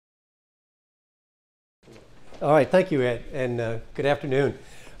All right, thank you, Ed, and good afternoon.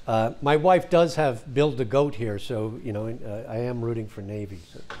 My wife does have Bill the Goat here, so I am rooting for Navy.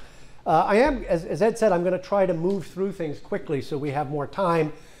 So. I am, as Ed said, I'm going to try to move through things quickly so we have more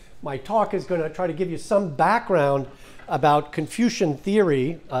time. My talk is going to try to give you some background about Confucian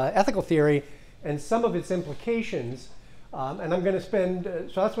theory, ethical theory, and some of its implications. And I'm going to spend,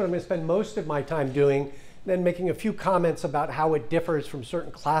 so that's what I'm going to spend most of my time doing, then making a few comments about how it differs from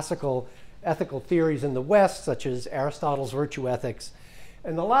certain classical ethical theories in the West, such as Aristotle's virtue ethics.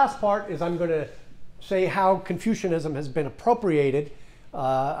 And the last part is I'm going to say how Confucianism has been appropriated,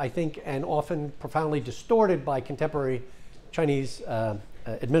 I think, and often profoundly distorted by contemporary Chinese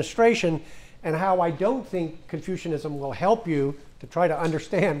administration, and how I don't think Confucianism will help you to try to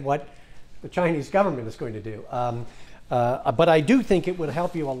understand what the Chinese government is going to do. But I do think it would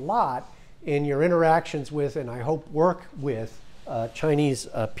help you a lot in your interactions with, and I hope work with, Chinese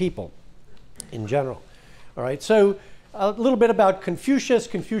people in general. All right, so a little bit about Confucius.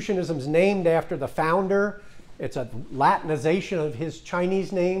 Confucianism is named after the founder. It's a Latinization of his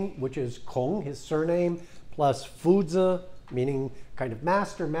Chinese name, which is Kong, his surname, plus Fuzi, meaning kind of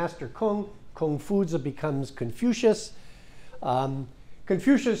master, Master Kong. Kong Fuzi becomes Confucius.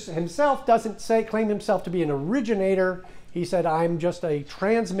 Confucius himself doesn't claim himself to be an originator. He said, I'm just a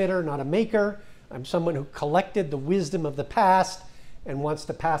transmitter, not a maker. I'm someone who collected the wisdom of the past and wants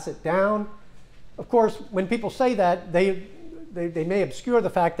to pass it down. Of course, when people say that, they may obscure the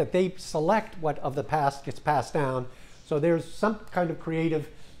fact that they select what of the past gets passed down. So there's some kind of creative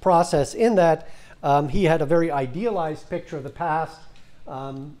process in that. He had a very idealized picture of the past.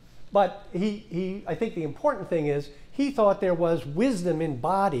 But I think the important thing is he thought there was wisdom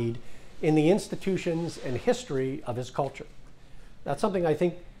embodied in the institutions and history of his culture. That's something I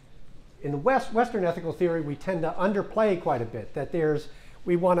think in the Western ethical theory we tend to underplay quite a bit, that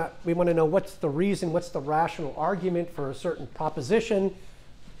we want to know what's the reason, what's the rational argument for a certain proposition,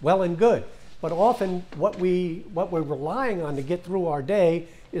 well and good. But often what we're relying on to get through our day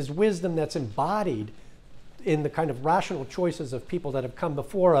is wisdom that's embodied in the kind of rational choices of people that have come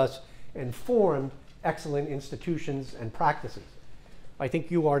before us and formed excellent institutions and practices. I think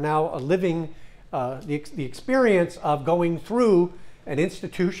you are now living the experience of going through an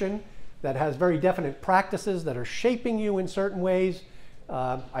institution that has very definite practices that are shaping you in certain ways.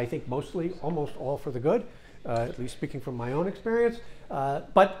 I think mostly, almost all for the good, at least speaking from my own experience.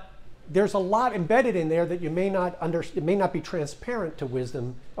 But there's a lot embedded in there that you may not it may not be transparent to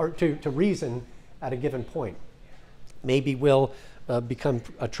wisdom or to reason at a given point. Maybe will become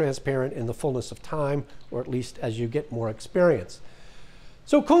transparent in the fullness of time, or at least as you get more experience.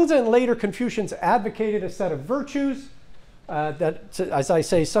 So Kongzi and later Confucians advocated a set of virtues that, as I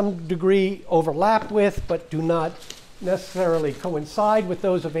say, some degree overlap with, but do not necessarily coincide with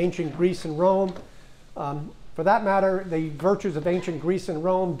those of ancient Greece and Rome. For that matter, the virtues of ancient Greece and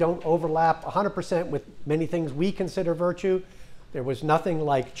Rome don't overlap 100% with many things we consider virtue. There was nothing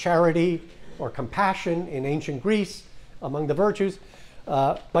like charity or compassion in ancient Greece among the virtues.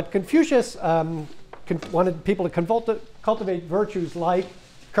 But Confucius wanted people to cultivate virtues like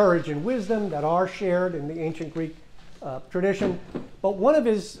courage and wisdom that are shared in the ancient Greek tradition. But one of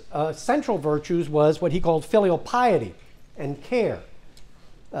his central virtues was what he called filial piety and care.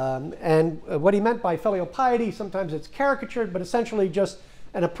 And what he meant by filial piety, sometimes it's caricatured, but essentially just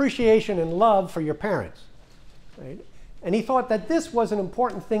an appreciation and love for your parents. Right? And he thought that this was an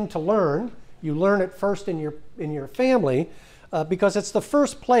important thing to learn. You learn it first in your family because it's the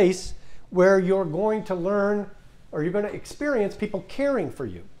first place where you're going to learn or you're going to experience people caring for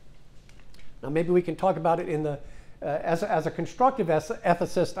you. Now maybe we can talk about it in the as a constructive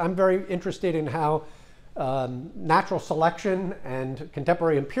ethicist. I'm very interested in how natural selection and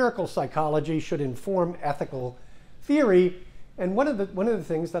contemporary empirical psychology should inform ethical theory. And one of the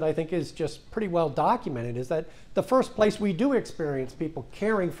things that I think is just pretty well documented is that the first place we do experience people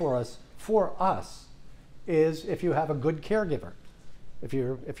caring for us is if you have a good caregiver. If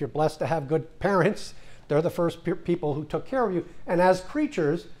you're blessed to have good parents, they're the first people who took care of you. And as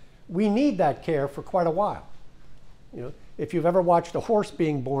creatures, we need that care for quite a while. If you've ever watched a horse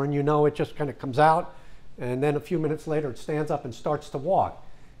being born, you know it just kind of comes out, and then a few minutes later it stands up and starts to walk.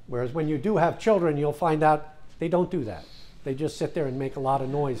 Whereas when you do have children, you'll find out they don't do that. They just sit there and make a lot of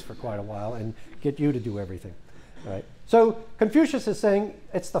noise for quite a while and get you to do everything. Right? So Confucius is saying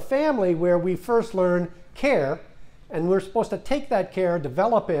it's the family where we first learn care, and we're supposed to take that care,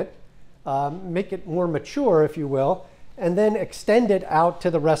 develop it, make it more mature, if you will, and then extend it out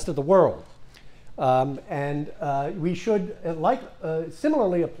to the rest of the world. We should,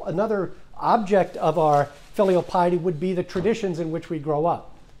 similarly, another object of our filial piety would be the traditions in which we grow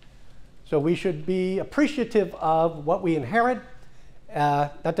up. So we should be appreciative of what we inherit.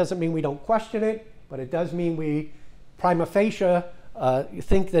 That doesn't mean we don't question it, but it does mean we prima facie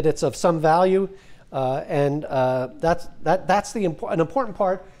think that it's of some value. That's an important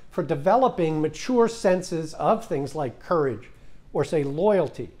part for developing mature senses of things like courage or, say,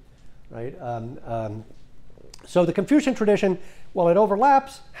 loyalty, right? So the Confucian tradition, while it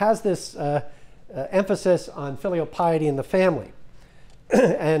overlaps, has this emphasis on filial piety in the family.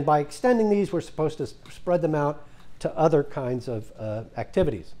 And by extending these, we're supposed to spread them out to other kinds of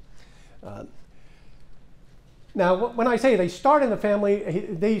activities. Now, when I say they start in the family,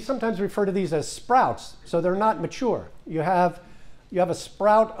 they sometimes refer to these as sprouts, so they're not mature. You have a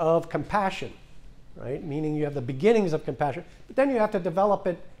sprout of compassion, right? Meaning you have the beginnings of compassion, but then you have to develop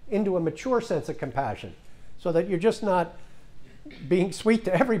it into a mature sense of compassion, so that you're just not being sweet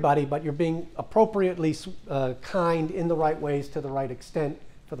to everybody, but you're being appropriately kind in the right ways, to the right extent,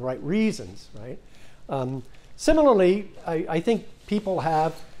 for the right reasons, right? Similarly, I think people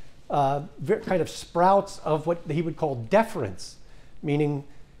have kind of sprouts of what he would call deference, meaning,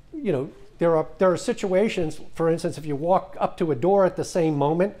 you know, there are situations, for instance, if you walk up to a door at the same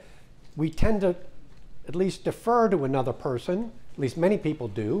moment, we tend to at least defer to another person, at least many people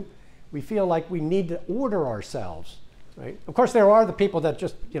do. We feel like we need to order ourselves, right? Of course, there are the people that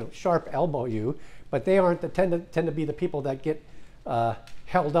just, you know, sharp elbow you, but they aren't tend to be the people that get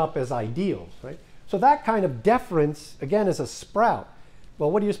held up as ideals, right? So that kind of deference, again, is a sprout.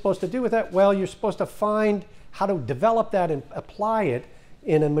 Well, what are you supposed to do with that? Well, you're supposed to find how to develop that and apply it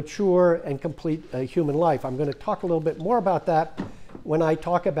in a mature and complete human life. I'm going to talk a little bit more about that when I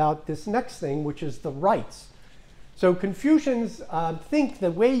talk about this next thing, which is the rights. So Confucians think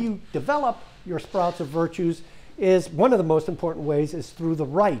the way you develop your sprouts of virtues is, one of the most important ways is through the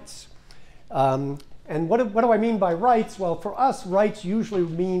rights. And what do I mean by rights? Well, for us, rights usually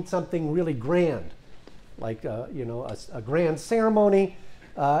mean something really grand, like you know, a grand ceremony.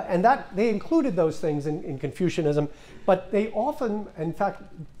 And that they included those things in Confucianism, but they often, in fact,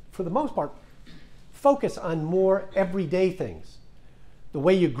 for the most part, focus on more everyday things. The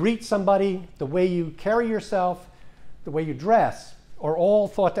way you greet somebody, the way you carry yourself, the way you dress, are all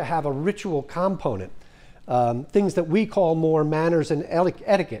thought to have a ritual component. Things that we call more manners and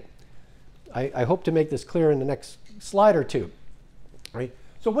etiquette. I hope to make this clear in the next slide or two. Right?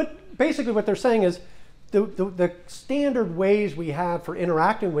 So basically what they're saying is, the standard ways we have for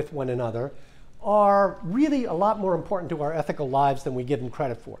interacting with one another are really a lot more important to our ethical lives than we give them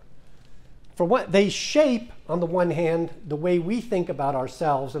credit for. For what they shape, on the one hand, the way we think about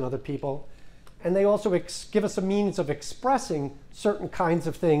ourselves and other people, and they also give us a means of expressing certain kinds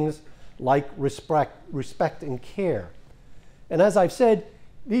of things like respect and care. And as I've said,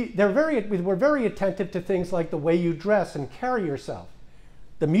 we're very attentive to things like the way you dress and carry yourself,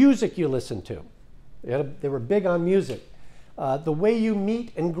 the music you listen to. They were big on music. The way you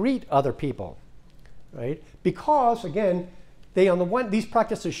meet and greet other people, right? Because, again, these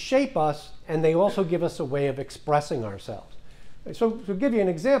practices shape us, and they also give us a way of expressing ourselves. So to give you an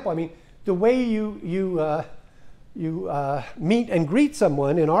example, I mean, the way you meet and greet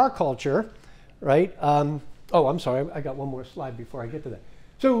someone in our culture, right? Oh, I'm sorry, I got one more slide before I get to that.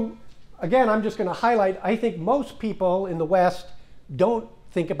 So again, I'm just going to highlight, I think most people in the West don't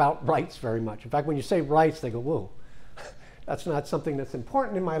think about rights very much. In fact, when you say rights, they go, whoa, that's not something that's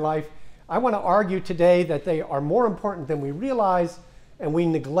important in my life. I want to argue today that they are more important than we realize, and we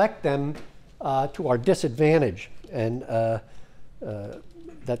neglect them to our disadvantage, and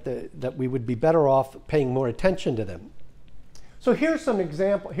that we would be better off paying more attention to them. So here's some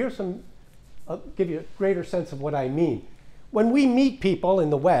example. I'll give you a greater sense of what I mean. When we meet people in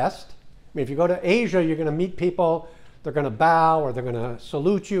the West, I mean, if you go to Asia, you're going to meet people. They're going to bow, or they're going to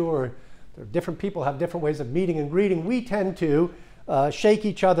salute you, or different people have different ways of meeting and greeting. We tend to shake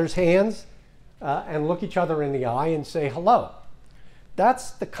each other's hands and look each other in the eye and say hello.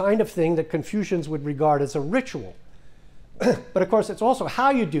 That's the kind of thing that Confucians would regard as a ritual. But of course, it's also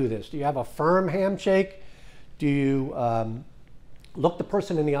how you do this. Do you have a firm handshake? Do you look the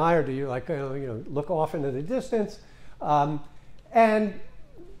person in the eye, or do you look off into the distance? And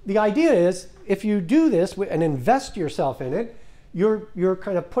the idea is, if you do this and invest yourself in it, you're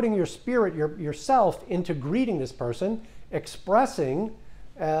kind of putting your spirit, yourself into greeting this person, expressing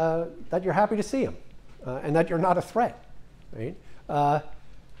that you're happy to see him and that you're not a threat, right?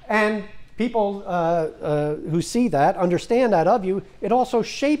 And people who see that, understand that of you, it also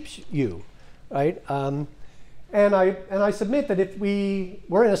shapes you, right? And I submit that if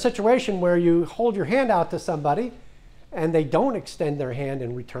we're in a situation where you hold your hand out to somebody and they don't extend their hand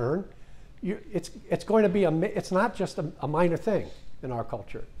in return, it's going to be it's not just a minor thing in our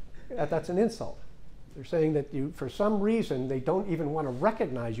culture. That's an insult. They're saying that you, for some reason, they don't even want to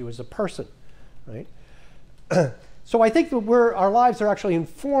recognize you as a person, right? So I think that our lives are actually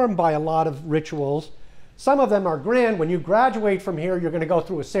informed by a lot of rituals. Some of them are grand. When you graduate from here, you're going to go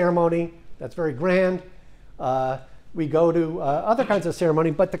through a ceremony that's very grand. We go to other kinds of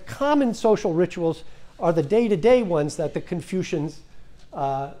ceremony, but the common social rituals are the day-to-day ones that the Confucians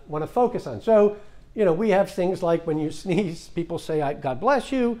want to focus on. So, you know, we have things like when you sneeze, people say, God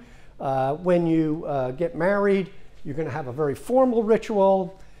bless you. When you get married, you're going to have a very formal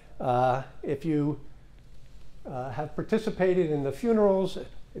ritual. If you have participated in the funerals,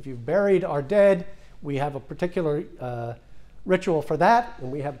 if you've buried our dead, we have a particular ritual for that,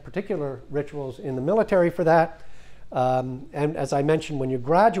 and we have particular rituals in the military for that. And as I mentioned, when you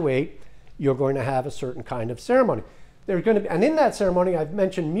graduate, you're going to have a certain kind of ceremony. There's going to be, and in that ceremony, I've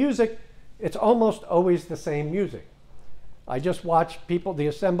mentioned music. It's almost always the same music. I just watched people, the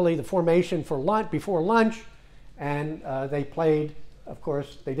assembly, the formation for lunch, before lunch, and they played, of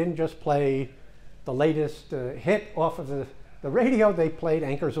course, they didn't just play the latest hit off of the radio, they played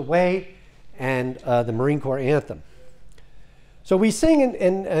Anchors Aweigh and the Marine Corps anthem. So we sing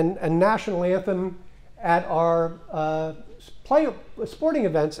a national anthem at our sporting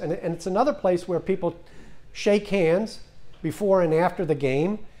events, and it's another place where people shake hands before and after the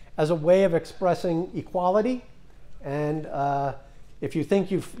game as a way of expressing equality. And if you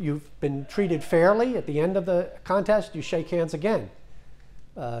think you've been treated fairly at the end of the contest, you shake hands again.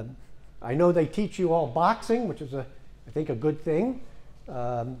 I know they teach you all boxing, which is, I think, a good thing.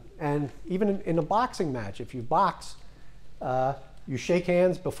 And even in a boxing match, if you box, you shake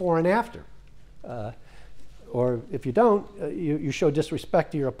hands before and after. Or if you don't, you show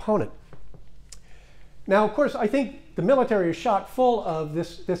disrespect to your opponent. Now, of course, I think the military is shot full of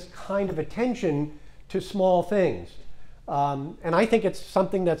this kind of attention to small things. And I think it's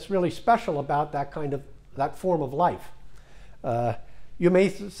something that's really special about that form of life. You may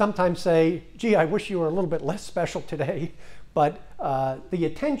sometimes say, gee, I wish you were a little bit less special today, but the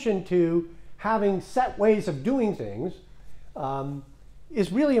attention to having set ways of doing things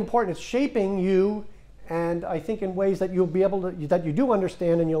is really important. It's shaping you, and I think in ways that you'll be able to, that you do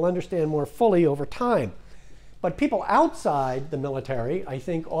understand, and you'll understand more fully over time. But people outside the military, I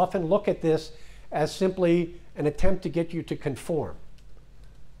think, often look at this as simply an attempt to get you to conform.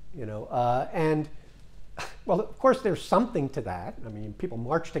 You know, and well, of course, there's something to that. I mean, people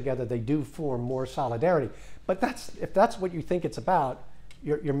march together; they do form more solidarity. But if that's what you think it's about,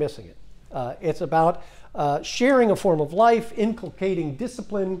 you're missing it. It's about sharing a form of life, inculcating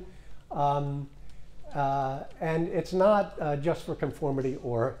discipline, and it's not just for conformity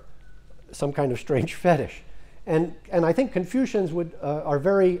or some kind of strange fetish. And I think Confucians are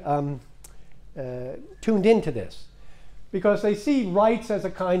very tuned into this, because they see rites as a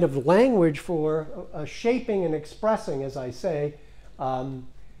kind of language for shaping and expressing, as I say.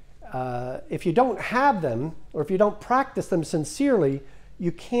 If you don't have them, or if you don't practice them sincerely,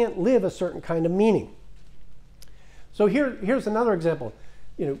 you can't live a certain kind of meaning. So here's another example.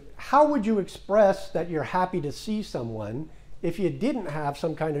 You know, how would you express that you're happy to see someone if you didn't have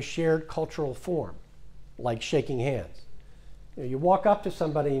some kind of shared cultural form, like shaking hands? You know, you walk up to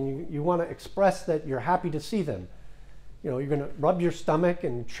somebody and you want to express that you're happy to see them. You know, you're going to rub your stomach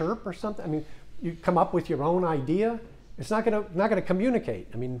and chirp or something. I mean, you come up with your own idea. It's not going to communicate.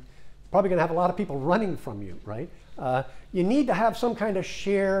 I mean, probably going to have a lot of people running from you, right? You need to have some kind of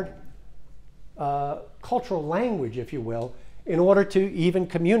shared cultural language, if you will, in order to even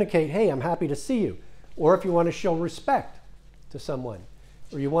communicate, hey, I'm happy to see you. Or if you want to show respect to someone,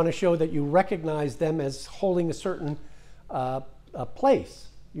 or you want to show that you recognize them as holding a certain place,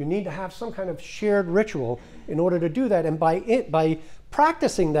 you need to have some kind of shared ritual in order to do that. And by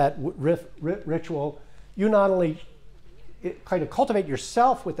practicing that ritual, you not only kind of cultivate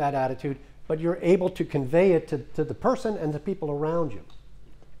yourself with that attitude, but you're able to convey it to the person and the people around you.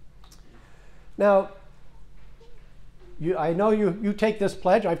 Now, I know you take this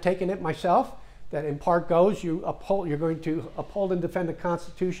pledge. I've taken it myself, that in part goes, you're going to uphold and defend the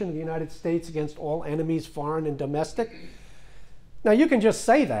Constitution of the United States against all enemies, foreign and domestic. Now, you can just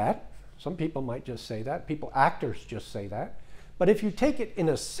say that. Some people might just say that. Actors just say that. But if you take it in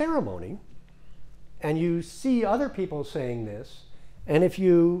a ceremony, and you see other people saying this, and if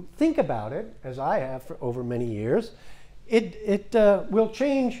you think about it, as I have for over many years, it will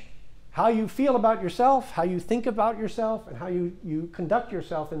change how you feel about yourself, how you think about yourself, and how you conduct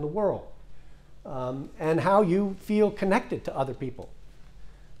yourself in the world, and how you feel connected to other people.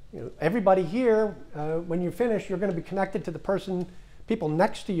 You know, everybody here, when you finish, you're going to be connected to the people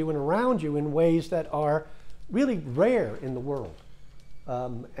next to you and around you in ways that are really rare in the world.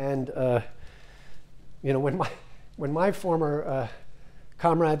 You know, when my former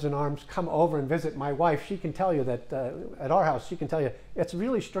comrades in arms come over and visit my wife, she can tell you that at our house, she can tell you it's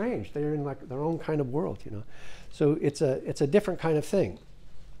really strange. They're in like their own kind of world, you know. So it's a different kind of thing.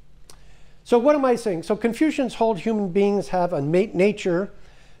 So what am I saying? So Confucians hold human beings have a nature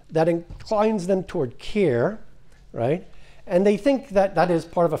that inclines them toward care, right? And they think that that is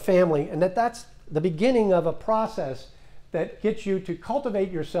part of a family, and that that's the beginning of a process that gets you to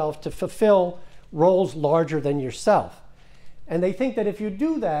cultivate yourself to fulfill roles larger than yourself. And they think that if you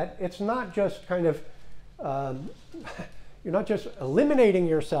do that, it's not just kind of, you're not just eliminating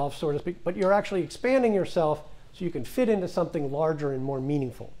yourself, so to speak, but you're actually expanding yourself so you can fit into something larger and more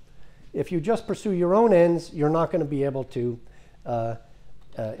meaningful. If you just pursue your own ends, you're not going to be able to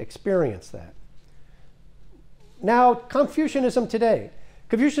experience that. Now, Confucianism today.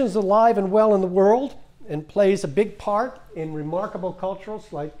 Confucianism is alive and well in the world and plays a big part in remarkable cultures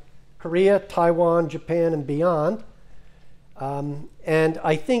like Korea, Taiwan, Japan, and beyond. And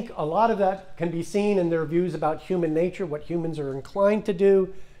I think a lot of that can be seen in their views about human nature, what humans are inclined to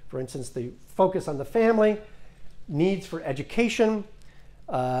do. For instance, the focus on the family, needs for education,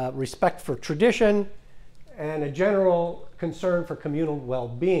 respect for tradition, and a general concern for communal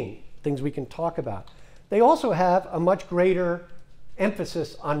well-being, things we can talk about. They also have a much greater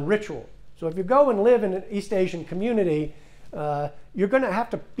emphasis on ritual. So if you go and live in an East Asian community, you're going to have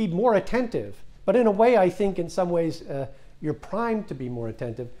to be more attentive. But in a way, I think in some ways, you're primed to be more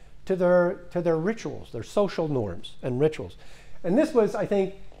attentive to their rituals, their social norms and rituals. And this was, I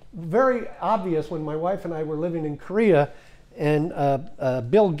think, very obvious when my wife and I were living in Korea, and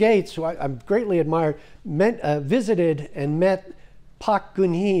Bill Gates, who I greatly admired, visited and met Park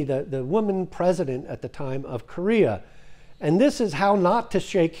Geun-hye, the woman president at the time of Korea. And this is how not to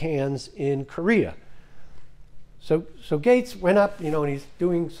shake hands in Korea. So Gates went up, you know, and he's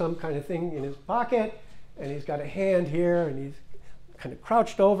doing some kind of thing in his pocket, and he's got a hand here, and he's kind of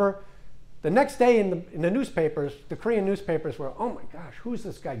crouched over. The next day in the newspapers, the Korean newspapers were, oh my gosh, who's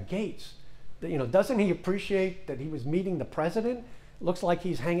this guy Gates? You know, doesn't he appreciate that he was meeting the president? Looks like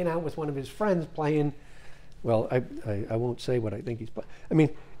he's hanging out with one of his friends playing, well, I won't say what I think he's playing. I mean,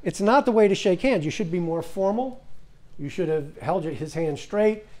 it's not the way to shake hands. You should be more formal. You should have held his hand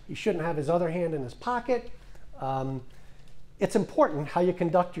straight. You shouldn't have his other hand in his pocket. It's important how you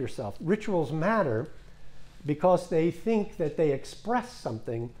conduct yourself. Rituals matter because they think that they express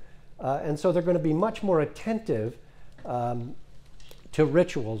something, and so they're going to be much more attentive to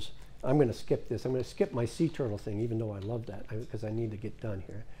rituals. I'm going to skip this. I'm going to skip my sea turtle thing, even though I love that, because I need to get done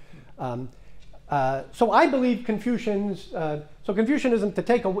here. So I believe Confucians, so Confucianism, the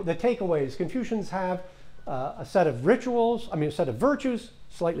takeaways, Confucians have a set of rituals, a set of virtues,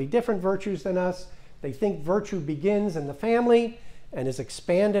 slightly different virtues than us. They think virtue begins in the family and is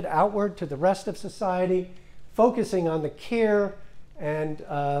expanded outward to the rest of society, focusing on the care and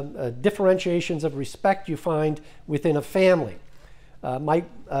differentiations of respect you find within a family.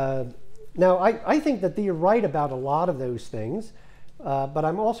 Now, I think that you're right about a lot of those things, but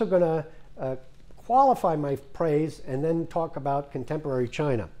I'm also going to qualify my praise and then talk about contemporary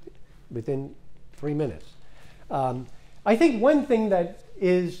China within 3 minutes. I think one thing that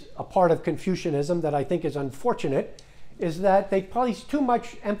is a part of Confucianism that I think is unfortunate is that they place too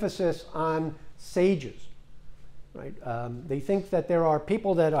much emphasis on sages. Right? They think that there are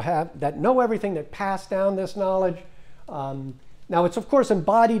people that know everything, that pass down this knowledge. Now, it's of course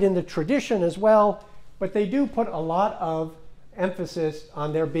embodied in the tradition as well, but they do put a lot of emphasis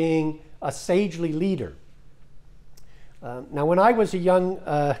on there being a sagely leader. Now, when I was a young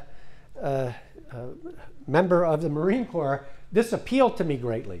member of the Marine Corps, this appealed to me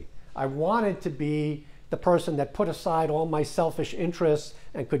greatly. I wanted to be the person that put aside all my selfish interests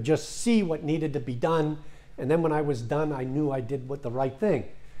and could just see what needed to be done. And then when I was done, I knew I did the right thing.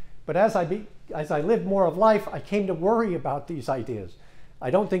 But as I lived more of life, I came to worry about these ideas. I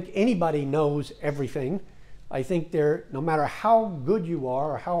don't think anybody knows everything. I think no matter how good you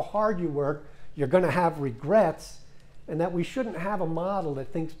are or how hard you work, you're going to have regrets, and that we shouldn't have a model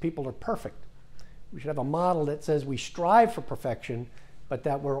that thinks people are perfect. We should have a model that says we strive for perfection, but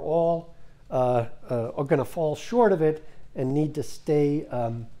that we're all are going to fall short of it and need to stay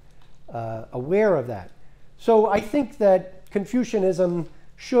aware of that. So I think that Confucianism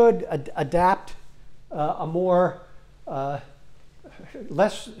should adapt a more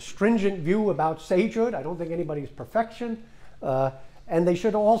less stringent view about sagehood. I don't think anybody's perfection. And they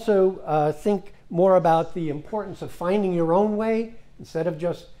should also think more about the importance of finding your own way instead of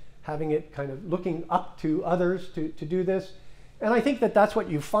just having it kind of looking up to others to do this. And I think that that's what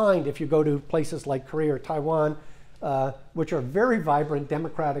you find if you go to places like Korea or Taiwan. which are very vibrant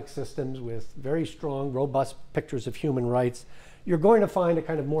democratic systems with very strong, robust pictures of human rights, you're going to find a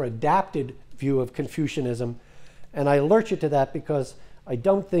kind of more adapted view of Confucianism. And I alert you to that because I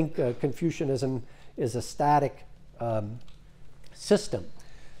don't think Confucianism is a static system.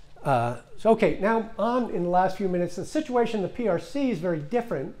 Okay, now on in the last few minutes, the situation in the PRC is very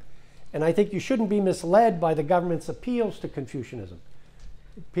different, and I think you shouldn't be misled by the government's appeals to Confucianism.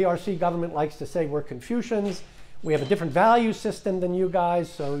 The PRC government likes to say we're Confucians, we have a different value system than you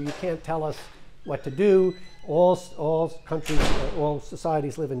guys, so you can't tell us what to do. All countries, all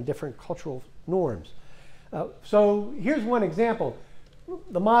societies live in different cultural norms. So here's one example.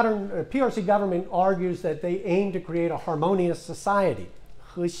 The modern PRC government argues that they aim to create a harmonious society,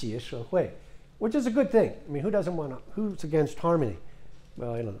 和谐社会, which is a good thing. I mean, who's against harmony?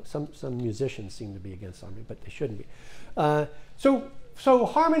 Well, I don't know. Some musicians seem to be against harmony, but they shouldn't be. So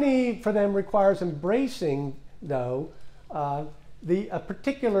harmony for them requires embracing, though, a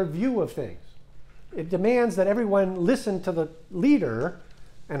particular view of things. It demands that everyone listen to the leader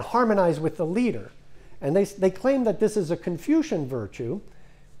and harmonize with the leader. And they claim that this is a Confucian virtue,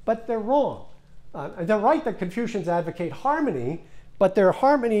 but they're wrong. They're right that Confucians advocate harmony, but their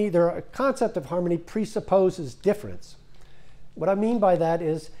concept of harmony presupposes difference. What I mean by that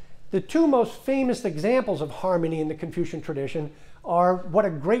is the two most famous examples of harmony in the Confucian tradition are what a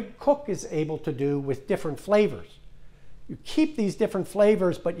great cook is able to do with different flavors. You keep these different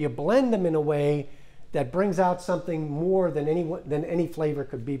flavors, but you blend them in a way that brings out something more than any flavor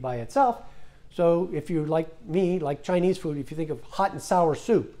could be by itself. So if you, like me, like Chinese food, if you think of hot and sour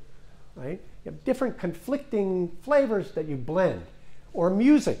soup, right? You have different conflicting flavors that you blend. Or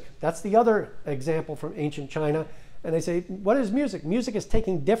music, that's the other example from ancient China. And they say, what is music? Music is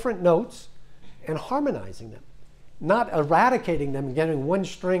taking different notes and harmonizing them, not eradicating them and getting one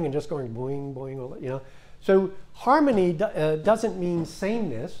string and just going boing, boing, you know. So harmony doesn't mean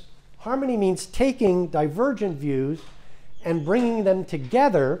sameness. Harmony means taking divergent views and bringing them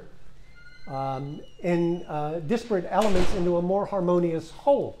together in disparate elements into a more harmonious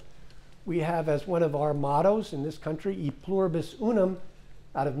whole. We have as one of our mottos in this country, e pluribus unum,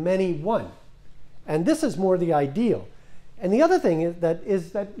 out of many one. And this is more the ideal. And the other thing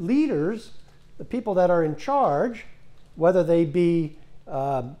is that leaders, the people that are in charge, whether they be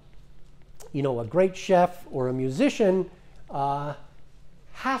you know, a great chef or a musician,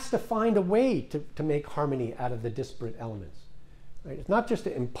 has to find a way to make harmony out of the disparate elements. Right? It's not just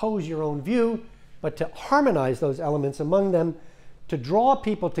to impose your own view, but to harmonize those elements among them, to draw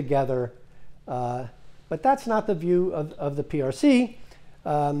people together. But that's not the view of the PRC.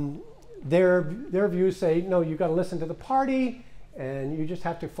 Their views say, no, you've got to listen to the party, and you just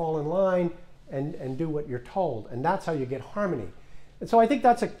have to fall in line and do what you're told. And that's how you get harmony. And so I think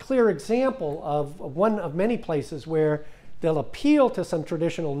that's a clear example of one of many places where they'll appeal to some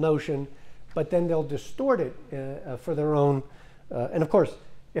traditional notion, but then they'll distort it for their own. And of course,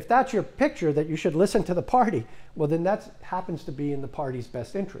 if that's your picture, that you should listen to the party, well, then that happens to be in the party's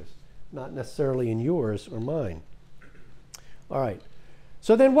best interest, not necessarily in yours or mine. All right.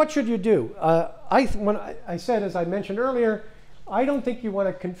 So then what should you do? When I said, as I mentioned earlier, I don't think you want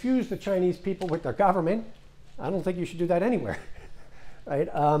to confuse the Chinese people with their government. I don't think you should do that anywhere. Right?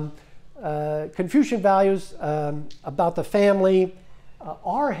 Confucian values about the family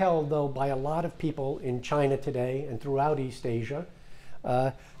are held, though, by a lot of people in China today and throughout East Asia.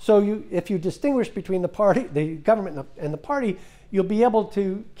 So if you distinguish between the party, the government and the party, you'll be able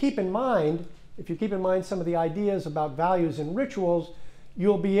to keep in mind, if you keep in mind some of the ideas about values and rituals,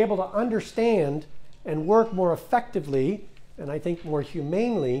 you'll be able to understand and work more effectively, and I think more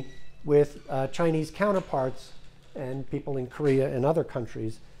humanely, with Chinese counterparts and people in Korea and other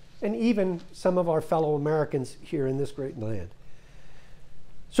countries, and even some of our fellow Americans here in this great land.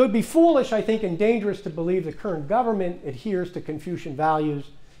 So it'd be foolish, I think, and dangerous to believe the current government adheres to Confucian values.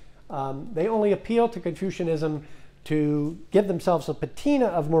 They only appeal to Confucianism to give themselves a patina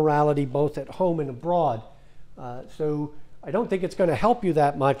of morality both at home and abroad. So I don't think it's going to help you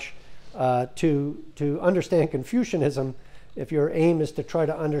that much to understand Confucianism if your aim is to try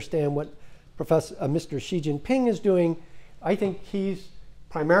to understand what Mr. Xi Jinping is doing. I think he's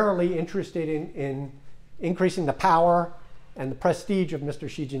primarily interested in increasing the power and the prestige of Mr.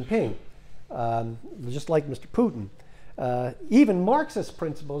 Xi Jinping, just like Mr. Putin. Even Marxist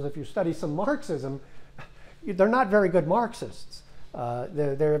principles, if you study some Marxism, they're not very good Marxists.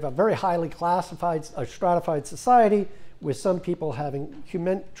 They're a very highly classified, stratified society with some people having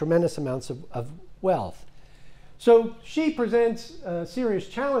tremendous amounts of wealth. So Xi presents serious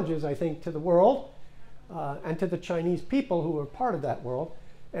challenges, I think, to the world and to the Chinese people who are part of that world.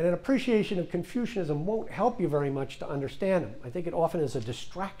 And an appreciation of Confucianism won't help you very much to understand him. I think it often is a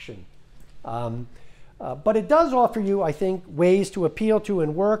distraction. But it does offer you, I think, ways to appeal to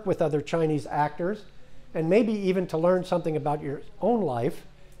and work with other Chinese actors, and maybe even to learn something about your own life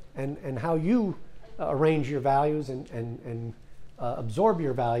and how you arrange your values and absorb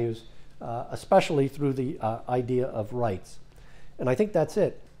your values, especially through the idea of rights. And I think that's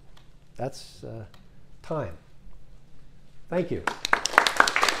it. That's time. Thank you.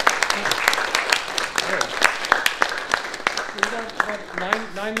 We've got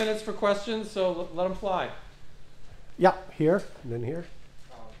about 9 minutes for questions, so let them fly. Yeah, here, and then here.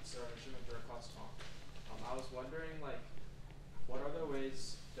 So Midshipmen third class talk. I was wondering, like, what other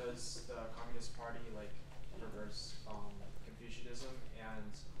ways does the Communist Party like reverse Confucianism,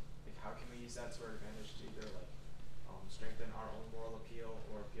 and like how can we use that to our advantage to either like strengthen our own moral appeal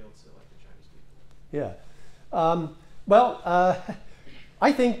or appeal to like the Chinese people? Yeah.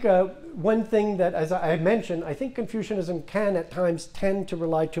 I think one thing that, as I mentioned, I think Confucianism can at times tend to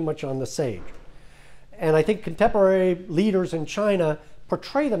rely too much on the sage. And I think contemporary leaders in China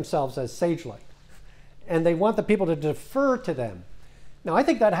portray themselves as sage-like. And they want the people to defer to them. Now, I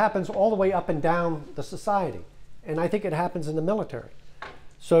think that happens all the way up and down the society. And I think it happens in the military.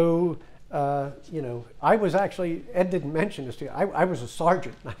 So, you know, I was actually, Ed didn't mention this to you, I was a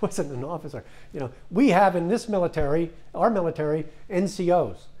sergeant. I wasn't an officer. You know, we have in this military, our military,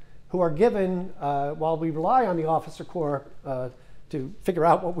 NCOs who are given, while we rely on the officer corps to figure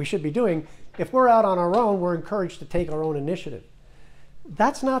out what we should be doing, if we're out on our own, we're encouraged to take our own initiative.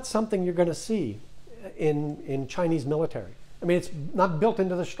 That's not something you're going to see in Chinese military. I mean, it's not built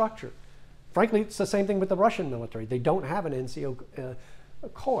into the structure. Frankly, it's the same thing with the Russian military. They don't have an NCO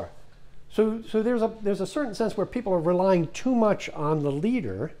corps. So there's a certain sense where people are relying too much on the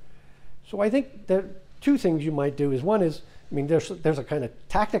leader. So I think that two things you might do is, one is, I mean, there's a kind of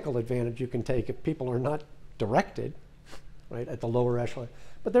tactical advantage you can take if people are not directed, right, at the lower echelon.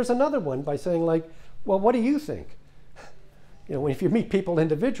 But there's another one by saying, like, well, what do you think? You know, if you meet people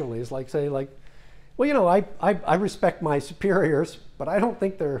individually, it's like, say, like, well, you know, I respect my superiors, but I don't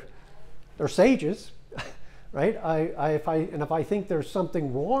think they're sages. Right? If I think there's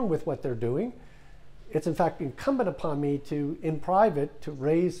something wrong with what they're doing, it's in fact incumbent upon me to, in private, to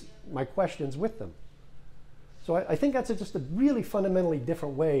raise my questions with them. So I think that's just a really fundamentally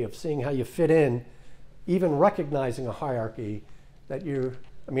different way of seeing how you fit in, even recognizing a hierarchy that you're,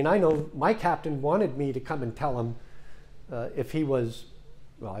 I mean, I know my captain wanted me to come and tell him if he was,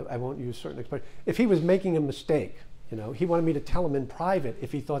 well, I won't use certain expressions, if he was making a mistake, you know, he wanted me to tell him in private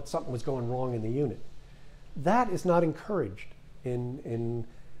if he thought something was going wrong in the unit. That is not encouraged in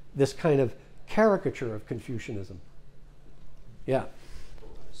this kind of caricature of Confucianism. Yeah.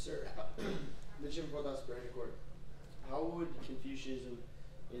 Sir, Midshipmen fourth class Brandon Court. How would Confucianism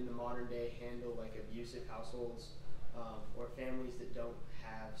in the modern day handle like abusive households or families that don't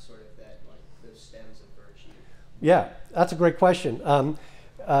have sort of that like those stems of virtue? Yeah, that's a great question.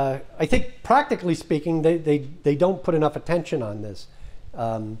 I think practically speaking, they don't put enough attention on this,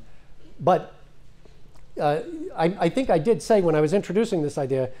 but. I think I did say when I was introducing this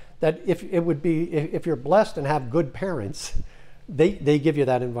idea that if you're blessed and have good parents, they give you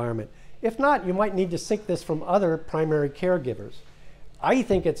that environment. If not, you might need to seek this from other primary caregivers. I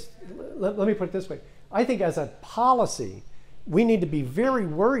think let me put it this way. I think as a policy, we need to be very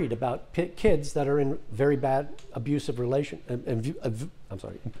worried about kids that are in very bad abusive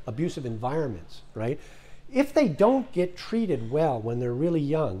abusive environments, right? If they don't get treated well when they're really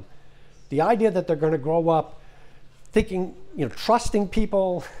young, the idea that they're going to grow up thinking, you know, trusting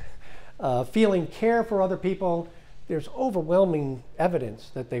people, feeling care for other people, there's overwhelming evidence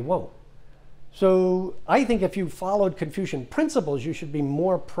that they won't. So I think if you followed Confucian principles, you should be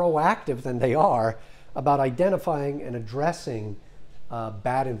more proactive than they are about identifying and addressing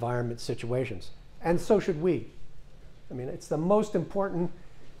bad environment situations. And so should we. I mean, it's the most important.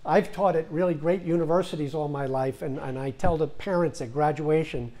 I've taught at really great universities all my life, and I tell the parents at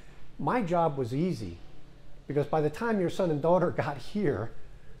graduation, my job was easy because by the time your son and daughter got here,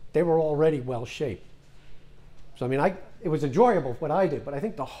 they were already well shaped. So I mean, it was enjoyable what I did, but I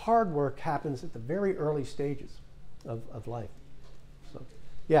think the hard work happens at the very early stages of life. So,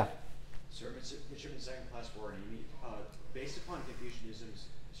 yeah. Sir, Midshipmen second class board, based upon Confucianism's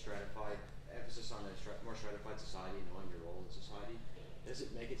stratified emphasis on a more stratified society and knowing your role in society, does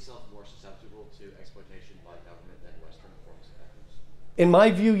it make itself more susceptible to exploitation by government than Western forms of ethics? In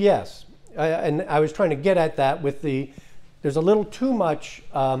my view, yes. And I was trying to get at that with there's a little too much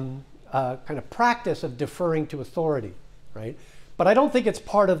kind of practice of deferring to authority, right? But I don't think it's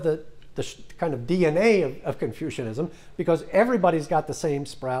part of kind of DNA of Confucianism, because everybody's got the same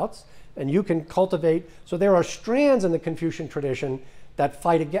sprouts, and you can cultivate. So there are strands in the Confucian tradition that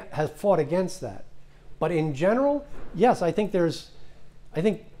have fought against that. But in general, yes, I think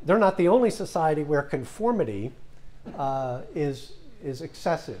they're not the only society where conformity is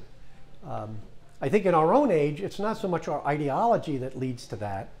excessive. I think in our own age, it's not so much our ideology that leads to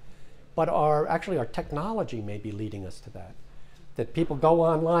that, but actually our technology may be leading us to that. That people go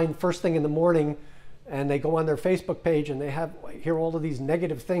online first thing in the morning and they go on their Facebook page and they hear all of these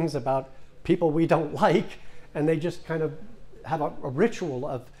negative things about people we don't like, and they just kind of have a ritual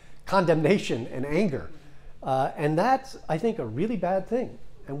of condemnation and anger. And that's, I think, a really bad thing.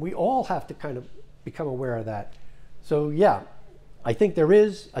 And we all have to kind of become aware of that. So yeah, I think there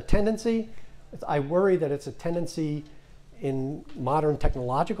is a tendency. I worry that it's a tendency in modern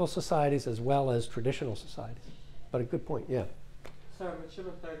technological societies as well as traditional societies. But a good point, yeah. Sir,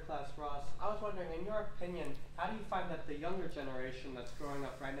 Midshipman third class Ross, I was wondering, in your opinion, how do you find that the younger generation that's growing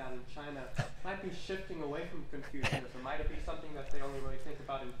up right now in China might be shifting away from Confucianism? Might it be something that they only really think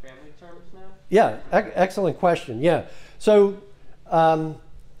about in family terms now? Yeah, excellent question, yeah. So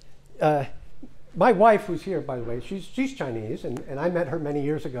my wife, who's here, by the way, she's Chinese, and I met her many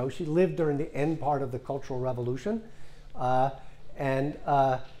years ago. She lived during the end part of the Cultural Revolution. And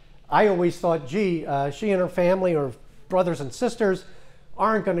I always thought, gee, she and her family or brothers and sisters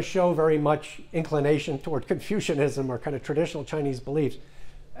aren't going to show very much inclination toward Confucianism or kind of traditional Chinese beliefs.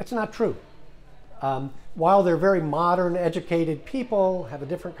 That's not true. While they're very modern, educated people, have a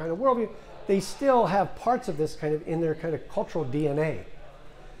different kind of worldview, they still have parts of this kind of in their kind of cultural DNA.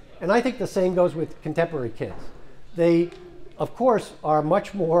 And I think the same goes with contemporary kids. They, of course, are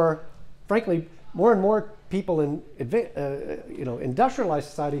much more, frankly, more and more people in industrialized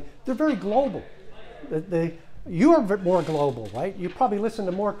society, they're very global. You are more global, right? You probably listen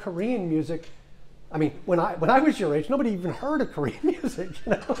to more Korean music. I mean, when I was your age, nobody even heard of Korean music.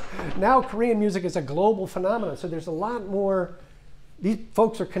 You know? Now Korean music is a global phenomenon, so there's a lot more. These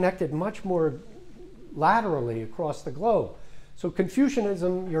folks are connected much more laterally across the globe. So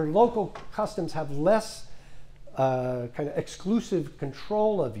Confucianism, your local customs have less kind of exclusive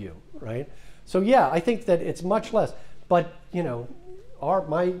control of you, right? So yeah, I think that it's much less. But you know,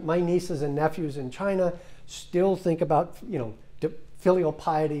 my nieces and nephews in China still think about filial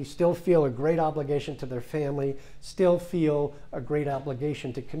piety, still feel a great obligation to their family, still feel a great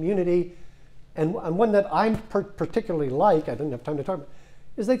obligation to community. And one that I'm particularly like, I didn't have time to talk about,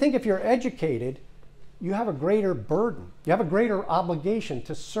 is they think if you're educated, you have a greater burden. You have a greater obligation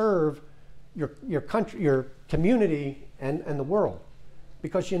to serve your country, your community, and the world,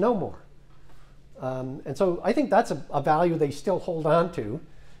 because you know more. And so I think that's a value they still hold on to,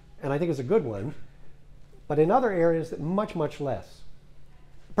 and I think it's a good one. But in other areas, much, much less.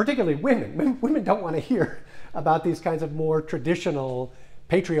 Particularly women. Women don't want to hear about these kinds of more traditional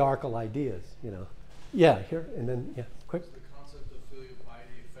patriarchal ideas, you know. Yeah, here, and then, yeah, quick. Is the concept of filial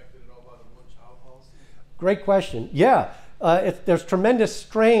piety affected at all by the one-child policy? Great question. Yeah, there's tremendous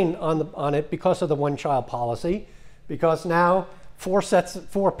strain on it because of the one-child policy, because now four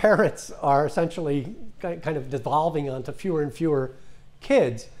parents are essentially kind of devolving onto fewer and fewer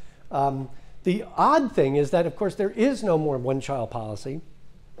kids. The odd thing is that, of course, there is no more one-child policy,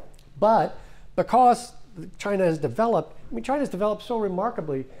 but because China has developed, China's developed so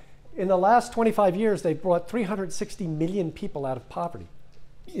remarkably. In the last 25 years, they've brought 360 million people out of poverty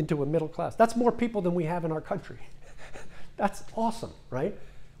into a middle class. That's more people than we have in our country. That's awesome, right?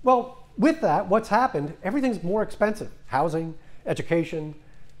 Well, with that, what's happened, everything's more expensive. Housing, education.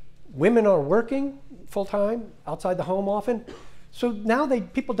 Women are working full-time, outside the home often. So now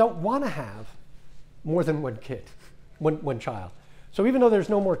people don't want to have more than one kid, one child. So even though there's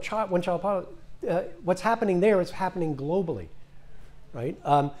no more one-child policy, what's happening there is happening globally, right?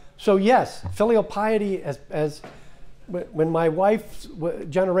 So yes, filial piety, when my wife's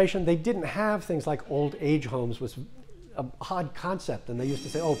generation, they didn't have things like old age homes, was a odd concept, and they used to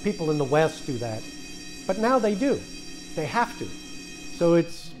say, oh, people in the West do that. But now they do. They have to. So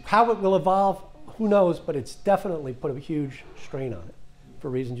it's how it will evolve, who knows, but it's definitely put a huge strain on it for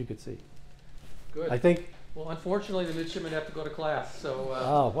reasons you could see. Good. I think. Well, unfortunately, the midshipmen have to go to class, so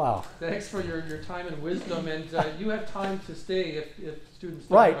oh, wow. Thanks for your time and wisdom, and you have time to stay if students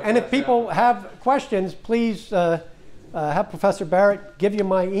don't Right, have and if class people after. have questions, please have Professor Barrett give you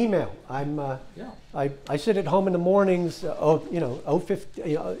my email. I sit at home in the mornings,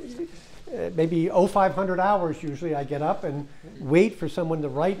 maybe 0500 hours usually. I get up and wait for someone to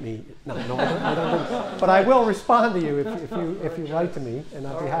write me. No, I don't. But I will respond to you if you write to me, and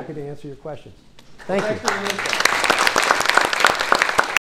I'll be happy to answer your questions. Thank you.